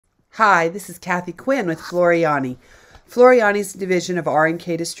Hi, this is Kathi Quinn with Floriani. Floriani's division of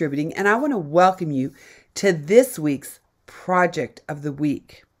R&K Distributing, and I want to welcome you to this week's Project of the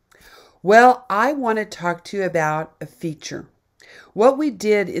Week. Well, I want to talk to you about a feature. What we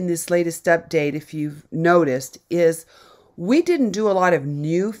did in this latest update, if you've noticed, is we didn't do a lot of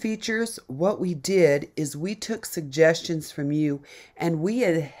new features. What we did is we took suggestions from you and we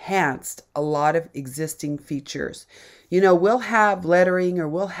enhanced a lot of existing features. You know, we'll have lettering or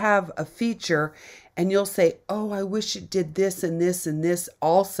we'll have a feature and you'll say, oh, I wish it did this and this and this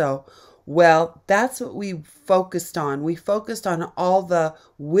also. Well, that's what we focused on. We focused on all the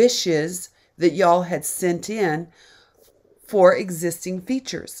wishes that y'all had sent in for existing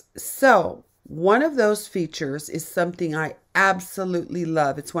features. So one of those features is something I absolutely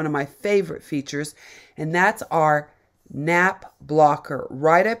love. It's one of my favorite features, and that's our nap blocker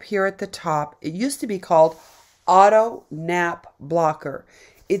right up here at the top. It used to be called Auto Nap Blocker.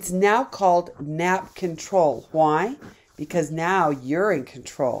 It's now called Nap Control. Why? Because now you're in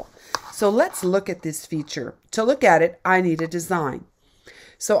control. So let's look at this feature. To look at it, I need a design.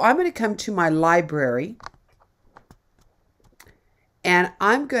 So I'm going to come to my library. And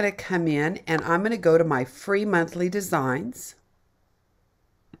I'm going to come in and I'm going to go to my free monthly designs.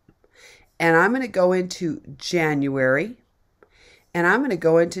 And I'm going to go into January. And I'm going to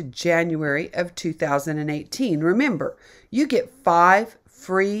go into January of 2018. Remember, you get 5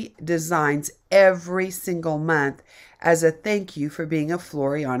 free designs every single month as a thank you for being a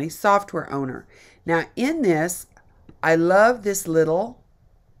Floriani software owner. Now in this, I love this little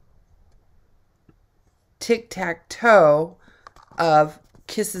tic-tac-toe of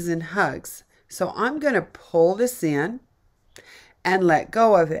kisses and hugs. So I'm going to pull this in and let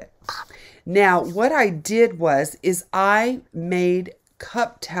go of it. Now what I did is I made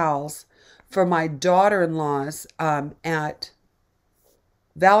cup towels for my daughter-in-law's at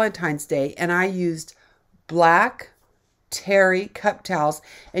Valentine's Day, and I used black terry cup towels.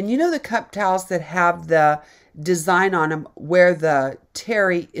 And you know the cup towels that have the design on them where the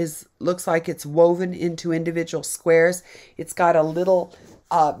terry looks like it's woven into individual squares. It's got a little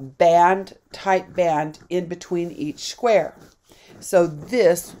tight band in between each square. So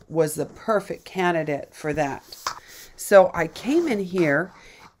this was the perfect candidate for that. So I came in here,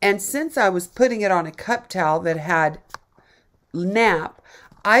 and since I was putting it on a cup towel that had nap,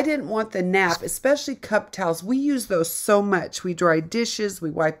 I didn't want the nap, especially cup towels. We use those so much. We dry dishes, we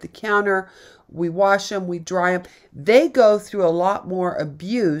wipe the counter, we wash them, we dry them. They go through a lot more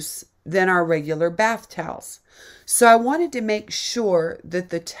abuse than our regular bath towels. So I wanted to make sure that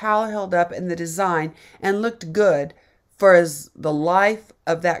the towel held up in the design and looked good for the life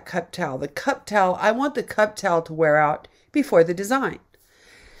of that cup towel. The cup towel, I want the cup towel to wear out before the design.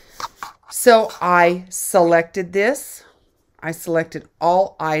 So I selected this. I selected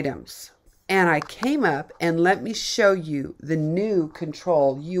all items. And I came up and let me show you the new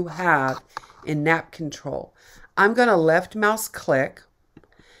control you have in Nap Control. I'm going to left mouse click.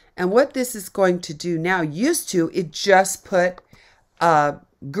 And what this is going to do now, used to, it just put a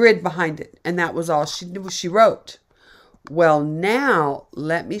grid behind it. And that was all she wrote. Well, now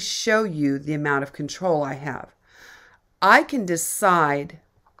let me show you the amount of control I have. I can decide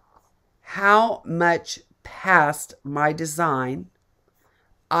how much past my design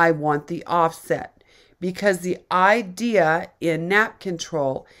I want the offset, because the idea in Nap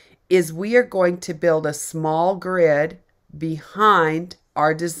Control is we are going to build a small grid behind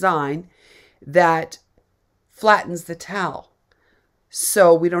our design that flattens the towel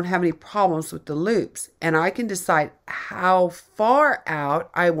so we don't have any problems with the loops, and I can decide how far out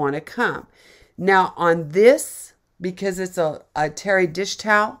I want to come. Now on this, because it's a terry dish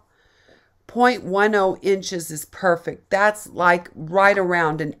towel, 0.10 inches is perfect. That's like right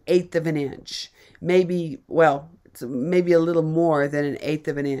around 1/8 of an inch. Maybe, well, it's maybe a little more than 1/8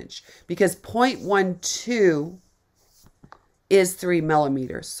 of an inch, because 0.12 is 3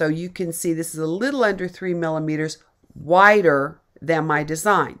 millimeters. So you can see this is a little under 3 millimeters wider than my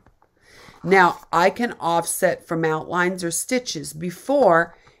design. Now I can offset from outlines or stitches.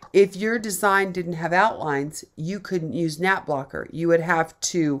 Before, if your design didn't have outlines, you couldn't use Nap Blocker. You would have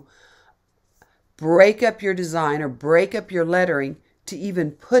to break up your design or break up your lettering to even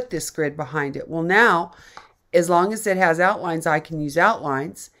put this grid behind it. Well, now, as long as it has outlines, I can use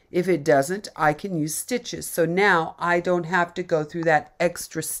outlines. If it doesn't, I can use stitches. So now I don't have to go through that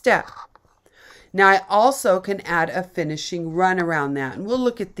extra step. Now I also can add a finishing run around that, and we'll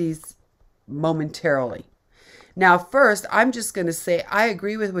look at these momentarily. Now first, I'm just going to say I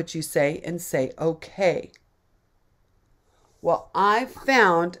agree with what you say and say okay. Well, I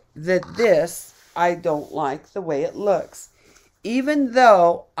found that this I don't like the way it looks. even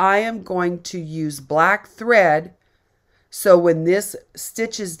though I am going to use black thread, so when this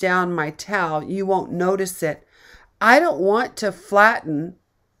stitches down my towel, you won't notice it. I don't want to flatten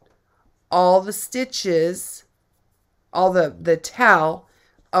all the stitches, all the towel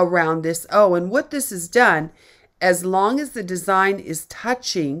around this O. And what this has done, as long as the design is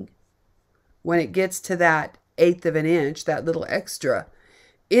touching, when it gets to that 1/8 of an inch, that little extra,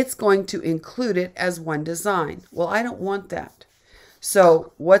 it's going to include it as one design. Well, I don't want that.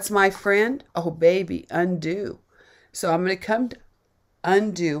 So what's my friend? Oh, baby, undo. So I'm going to come to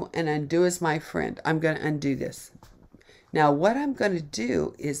undo, and undo is my friend. I'm going to undo this. Now, what I'm going to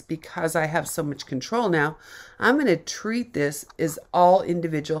do is, because I have so much control now, I'm going to treat this as all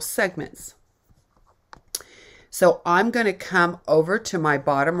individual segments. So I'm going to come over to my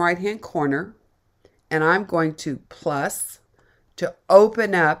bottom right-hand corner, and I'm going to plus to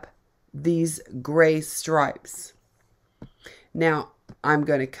open up these gray stripes. Now, I'm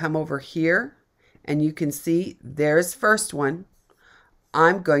going to come over here, and you can see there's first one.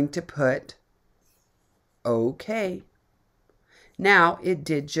 I'm going to put OK. Now, it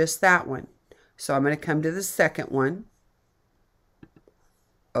did just that one. So I'm going to come to the second one.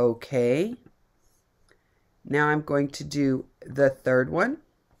 OK. Now I'm going to do the third one.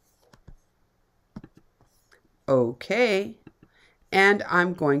 OK. And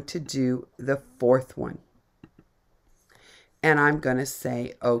I'm going to do the fourth one. And I'm going to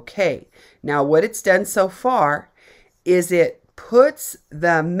say OK. Now what it's done so far is it puts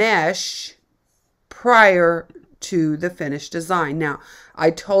the mesh prior to the finished design. Now, I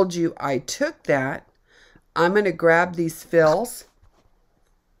told you I took that. I'm going to grab these fills.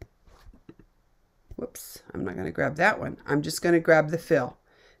 Whoops, I'm not going to grab that one. I'm just going to grab the fill.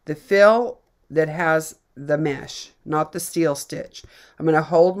 The fill that has the mesh, not the steel stitch. I'm going to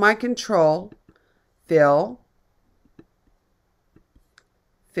hold my control, fill,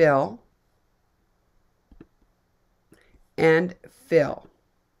 fill, and fill.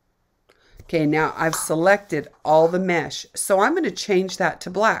 Okay, now I've selected all the mesh. So I'm going to change that to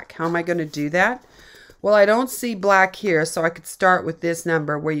black. How am I going to do that? Well, I don't see black here, so I could start with this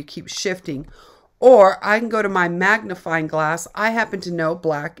number where you keep shifting. Or I can go to my magnifying glass. I happen to know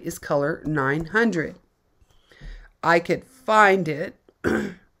black is color 900. I could find it,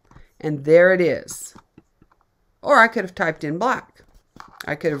 and there it is. Or I could have typed in black.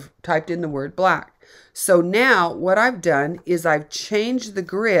 I could have typed in the word black. So now what I've done is I've changed the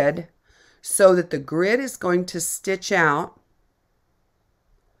grid so that the grid is going to stitch out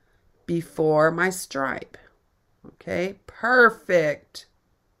before my stripe. Okay, perfect.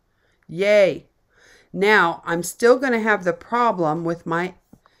 Yay. Now, I'm still going to have the problem with my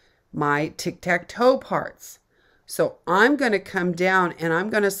tic-tac-toe parts. So I'm going to come down and I'm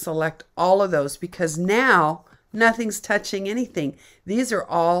going to select all of those, because now nothing's touching anything. These are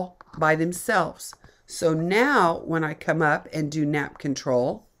all by themselves. So now when I come up and do nap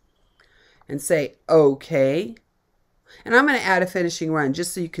control and say OK, and I'm going to add a finishing run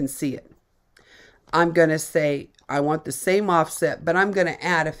just so you can see it. I'm going to say I want the same offset, but I'm going to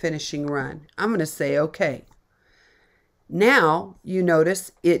add a finishing run. I'm going to say OK. Now you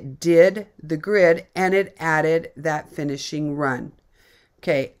notice it did the grid and it added that finishing run.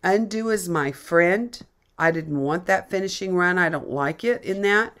 Okay, undo is my friend. I didn't want that finishing run. I don't like it in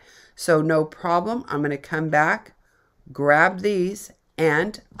that. So no problem. I'm going to come back, grab these,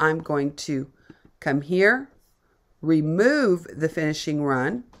 and I'm going to come here, remove the finishing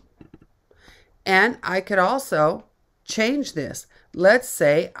run, and I could also change this. Let's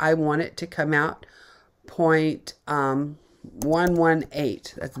say I want it to come out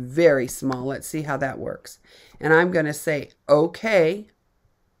 0.118. That's very small. Let's see how that works. And I'm going to say OK.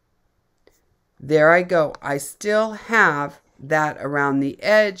 There I go. I still have that around the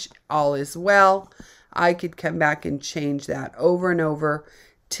edge. All is well. I could come back and change that over and over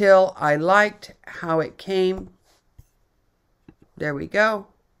till I liked how it came. There we go.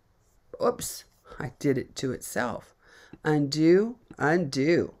 Oops, I did it to itself. Undo,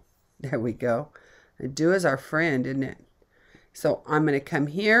 undo. There we go. Undo is our friend, isn't it? So I'm going to come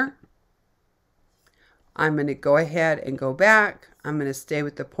here. I'm going to go ahead and go back. I'm going to stay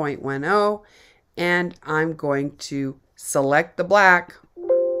with the 0.10, and I'm going to select the black.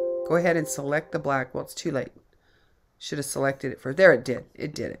 Go ahead and select the black. Well, it's too late. Should have selected it for there. It did.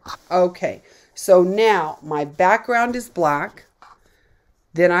 It did it. Okay. So now my background is black.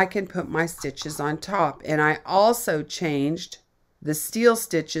 Then I can put my stitches on top. And I also changed the steel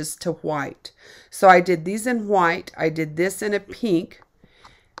stitches to white. So I did these in white. I did this in a pink.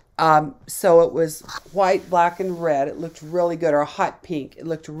 So it was white, black, and red. It looked really good, or a hot pink. It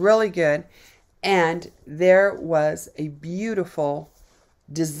looked really good. And there was a beautiful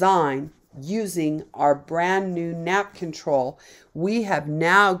design using our brand new nap control. We have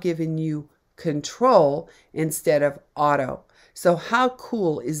now given you control instead of auto. So how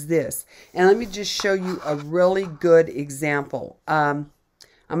cool is this? And let me just show you a really good example. I'm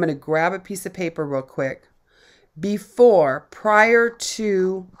going to grab a piece of paper real quick. Prior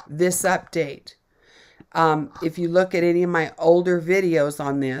to this update, if you look at any of my older videos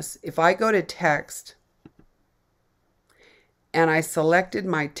on this, if I go to text and I selected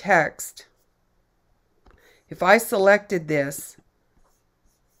my text, if I selected this,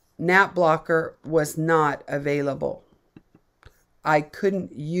 Nap Blocker was not available. I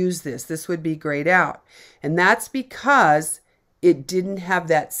couldn't use this. This would be grayed out. And that's because it didn't have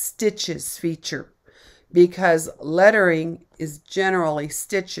that stitches feature, because lettering is generally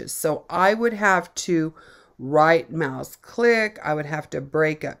stitches. So I would have to right mouse click. I would have to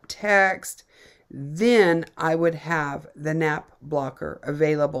break up text. Then I would have the Nap Blocker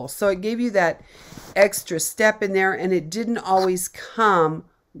available. So it gave you that extra step in there, and it didn't always come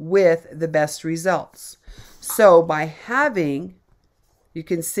with the best results. So by having, you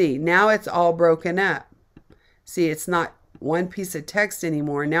can see now it's all broken up. See, it's not one piece of text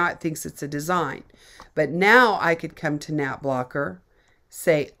anymore. Now it thinks it's a design. But now I could come to Nap Blocker,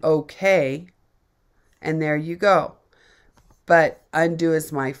 say OK, and there you go. But undo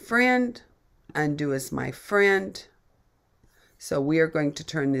is my friend, undo is my friend. So we are going to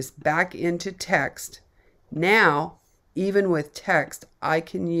turn this back into text. Now, even with text, I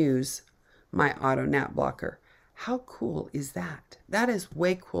can use my auto Nap Blocker. How cool is that? That is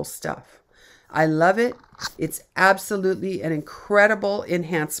way cool stuff. I love it. It's absolutely an incredible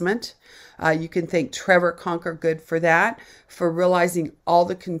enhancement. You can thank Trevor Conker Good for that, for realizing all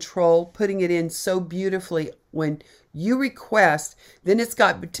the control, putting it in so beautifully. When you request, then it's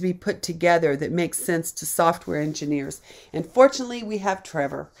got to be put together that makes sense to software engineers. And fortunately, we have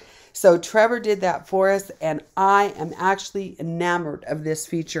Trevor. So Trevor did that for us, and I am actually enamored of this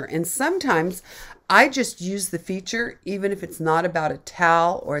feature. And sometimes I just use the feature even if it's not about a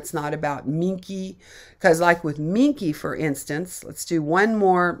towel or it's not about Minky. Because like with Minky, for instance, let's do one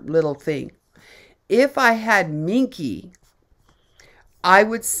more little thing. If I had Minky, I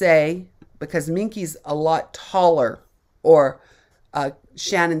would say, because Minky's a lot taller, or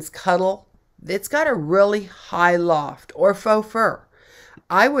Shannon's Cuddle, it's got a really high loft, or Faux Fur.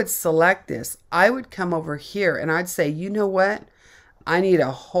 I would select this. I would come over here and I'd say, you know what? I need a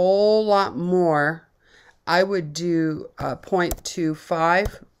whole lot more. I would do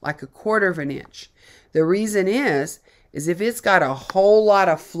 0.25, like a 1/4 of an inch. The reason is if it's got a whole lot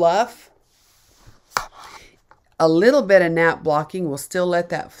of fluff, a little bit of nap blocking will still let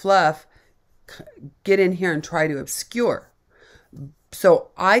that fluff get in here and try to obscure.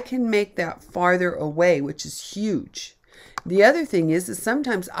 So I can make that farther away, which is huge. The other thing is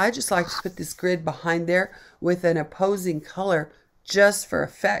sometimes I just like to put this grid behind there with an opposing color just for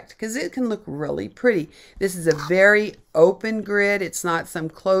effect, because it can look really pretty. This is a very open grid. It's not some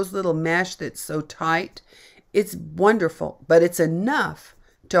closed little mesh that's so tight. It's wonderful, but it's enough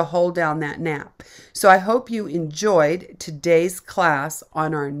to hold down that nap. So I hope you enjoyed today's class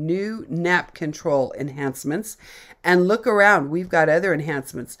on our new nap control enhancements. And look around, we've got other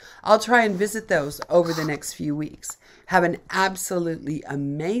enhancements. I'll try and visit those over the next few weeks. Have an absolutely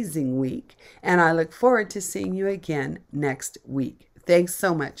amazing week, and I look forward to seeing you again next week. Thanks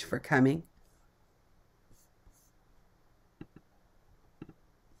so much for coming.